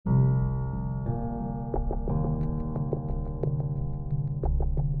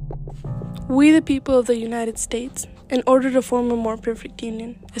We, the people of the United States, in order to form a more perfect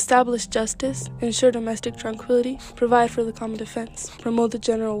union, establish justice, ensure domestic tranquility, provide for the common defense, promote the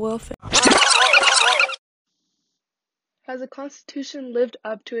general welfare. Has the Constitution lived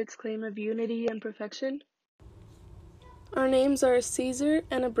up to its claim of unity and perfection? Our names are Caesar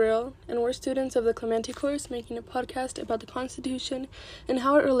and Abril, and we're students of the Clementi course making a podcast about the Constitution and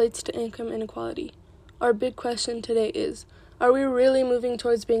how it relates to income inequality. Our big question today is, are we really moving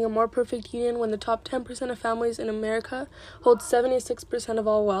towards being a more perfect union when the top 10% of families in America hold 76% of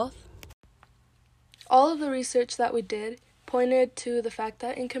all wealth? All of the research that we did pointed to the fact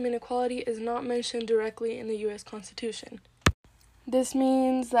that income inequality is not mentioned directly in the U.S. Constitution. This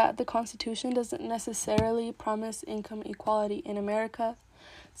means that the Constitution doesn't necessarily promise income equality in America.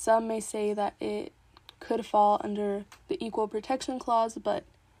 Some may say that it could fall under the Equal Protection Clause, but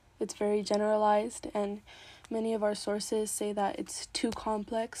it's very generalized, and many of our sources say that it's too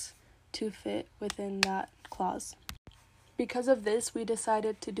complex to fit within that clause. Because of this, we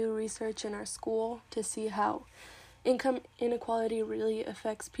decided to do research in our school to see how income inequality really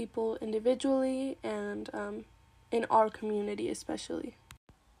affects people individually and in our community especially.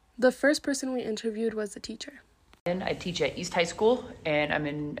 The first person we interviewed was a teacher. I teach at East High School, and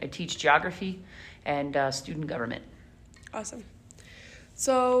I teach geography and student government. Awesome.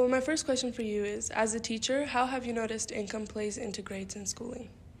 So my first question for you is, as a teacher, how have you noticed income plays into grades in schooling?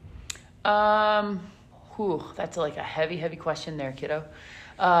 That's like a heavy question there, kiddo.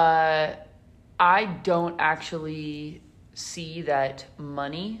 I don't actually see that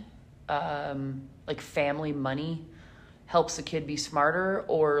money, like family money, helps a kid be smarter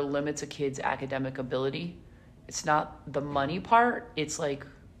or limits a kid's academic ability. It's not the money part. It's like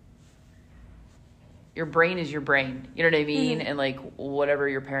your brain is your brain. You know what I mean? Mm-hmm. And like whatever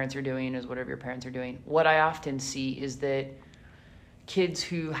your parents are doing is whatever your parents are doing. What I often see is that kids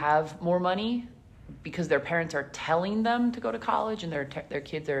who have more money, because their parents are telling them to go to college and their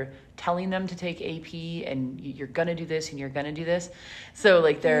kids are telling them to take AP and you're going to do this and you're going to do this. So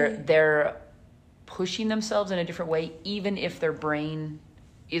like they're pushing themselves in a different way, even if their brain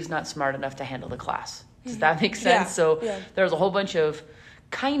is not smart enough to handle the class. Does that make sense? Yeah. There's a whole bunch of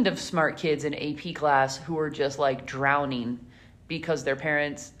kind of smart kids in AP class who are just like drowning because their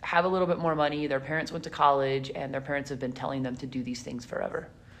parents have a little bit more money, their parents went to college, and their parents have been telling them to do these things forever.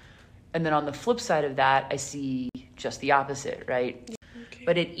 And then on the flip side of that, I see just the opposite, right? Okay.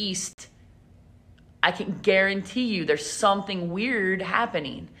 But at East, I can guarantee you there's something weird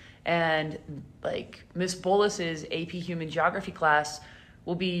happening. And like Miss Bolus's AP Human Geography class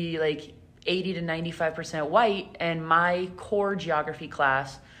will be like 80 to 95% white, and my core geography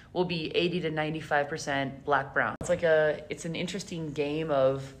class will be 80 to 95% black brown. It's an interesting game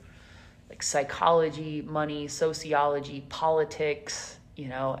of like psychology, money, sociology, politics, you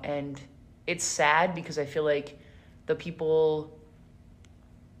know, and it's sad because I feel like the people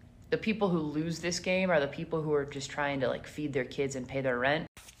who lose this game are the people who are just trying to like feed their kids and pay their rent.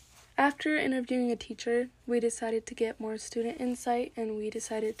 After interviewing a teacher, we decided to get more student insight, and we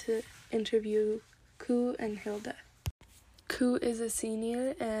decided to interview Ku and Hilda. Ku is a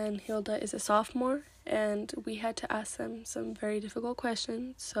senior and Hilda is a sophomore, and we had to ask them some very difficult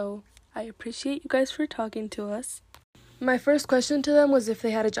questions, so I appreciate you guys for talking to us. My first question to them was if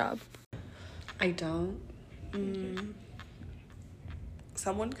they had a job. I don't.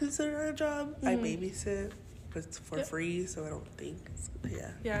 Someone consider it a job. I babysit, but it's for free, so I don't think.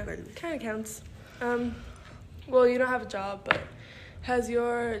 Yeah, kind of counts. Well, you don't have a job, but has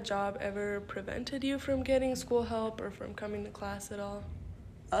your job ever prevented you from getting school help or from coming to class at all?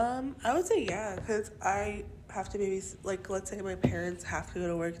 I would say yeah, because I have to babysit. Like, let's say my parents have to go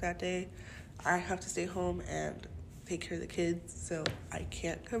to work that day, I have to stay home and take care of the kids, so I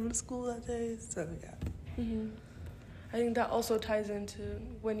can't come to school that day. So yeah. I think that also ties into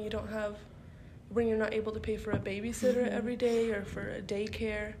when you're not able to pay for a babysitter every day or for a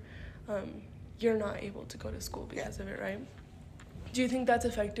daycare, you're not able to go to school because of it, right? Do you think that's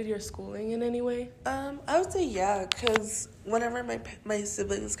affected your schooling in any way? I would say yeah, because whenever my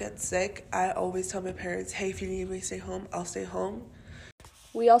siblings get sick, I always tell my parents, hey, if you need me to stay home, I'll stay home.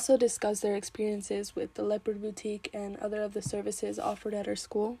 We also discussed their experiences with the Leopard Boutique and other of the services offered at our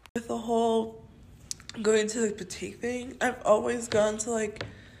school. With the whole going to the boutique thing, I've always gone to like,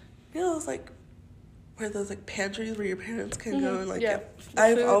 you know, it's like where those like pantries where your parents can go and like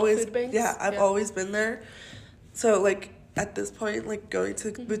I've always been there. So like at this point, like going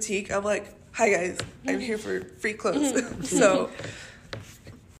to the boutique, I'm like, hi guys, I'm here for free clothes. So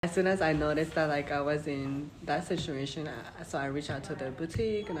as soon as I noticed that like I was in that situation, so I reached out to the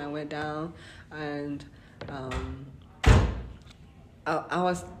boutique and I went down and I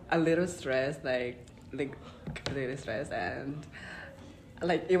was a little stressed, like completely stressed, and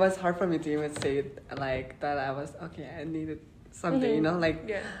like it was hard for me to even say it, like that I was okay. I needed something, you know,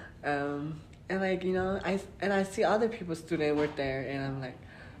 like and like I see other people's students were there, and I'm like,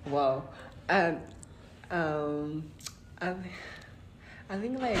 wow, and um, I I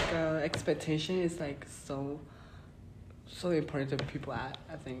think like expectation is like so important to people. I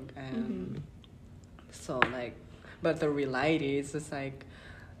think, and so like, but the reality is just like,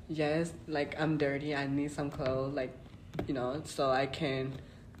 yes, like I'm dirty. I need some clothes, like, so I can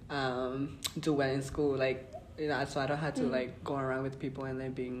do well in school. Like, so I don't have to like go around with people and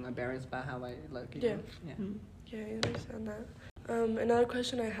then being embarrassed by how I look. Yeah, I understand that. Another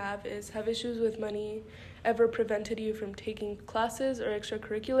question I have issues with money ever prevented you from taking classes or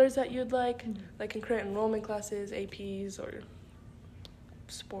extracurriculars that you'd like in credit enrollment classes, APs, or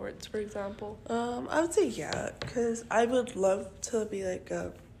sports, for example? I would say yeah, because I would love to be like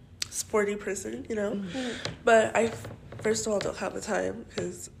a sporty person, but I first of all don't have the time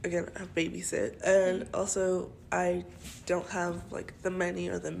because, again, I have babysit, and also I don't have like the money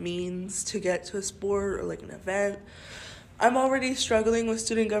or the means to get to a sport or like an event. I'm already struggling with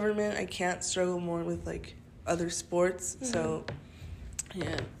student government. I can't struggle more with like other sports. So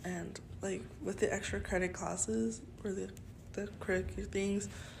yeah, and like with the extra credit classes or the curricular things,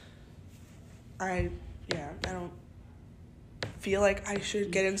 I don't feel like I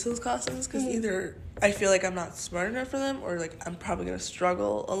should get into those classes because either I feel like I'm not smart enough for them, or like I'm probably gonna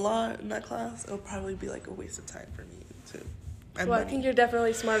struggle a lot in that class. It'll probably be like a waste of time for me too. Well, I think you're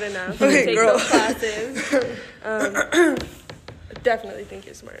definitely smart enough to take those classes. Definitely think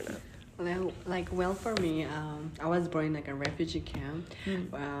you're smart enough. Well, for me, I was born in like a refugee camp.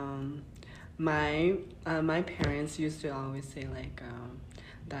 My parents used to always say like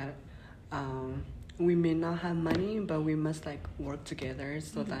that we may not have money, but we must like work together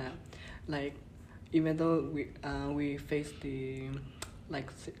so that like even though we face the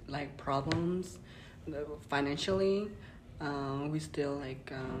like problems financially, we still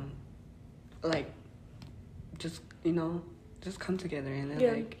like just just come together and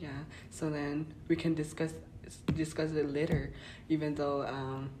then so then we can discuss it later, even though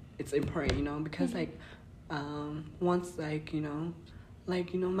it's important, because like once my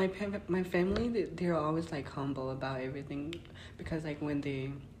family, they're always like humble about everything, because like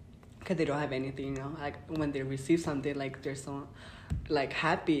because they don't have anything, like when they receive something, like they're so like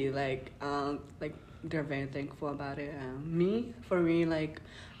happy, like they're very thankful about it. For me, like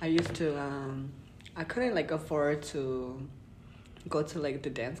I used to I couldn't like afford to go to like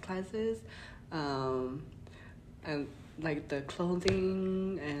the dance classes, and like the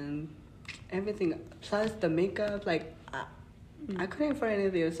clothing and everything, plus the makeup, like I couldn't afford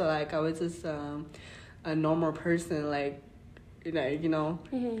anything, so like I was just a normal person, like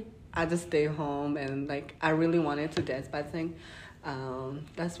I just stay home, and like I really wanted to dance, but I think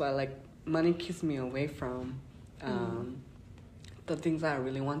that's why like money keeps me away from the things that I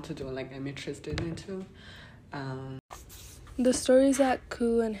really want to do, like I'm interested into. The stories that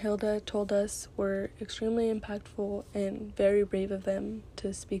Ku and Hilda told us were extremely impactful and very brave of them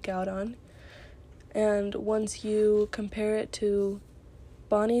to speak out on. And once you compare it to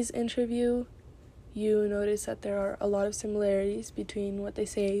Bonnie's interview, you notice that there are a lot of similarities between what they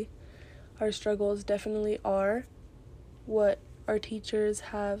say our struggles definitely are, what our teachers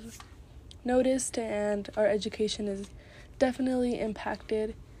have noticed, and our education is definitely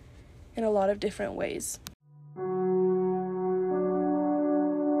impacted in a lot of different ways.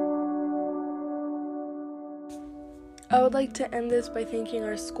 I would like to end this by thanking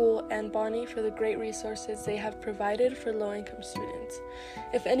our school and Bonnie for the great resources they have provided for low-income students.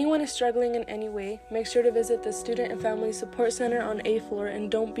 If anyone is struggling in any way, make sure to visit the Student and Family Support Center on A floor,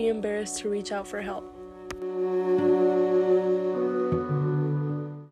 and don't be embarrassed to reach out for help.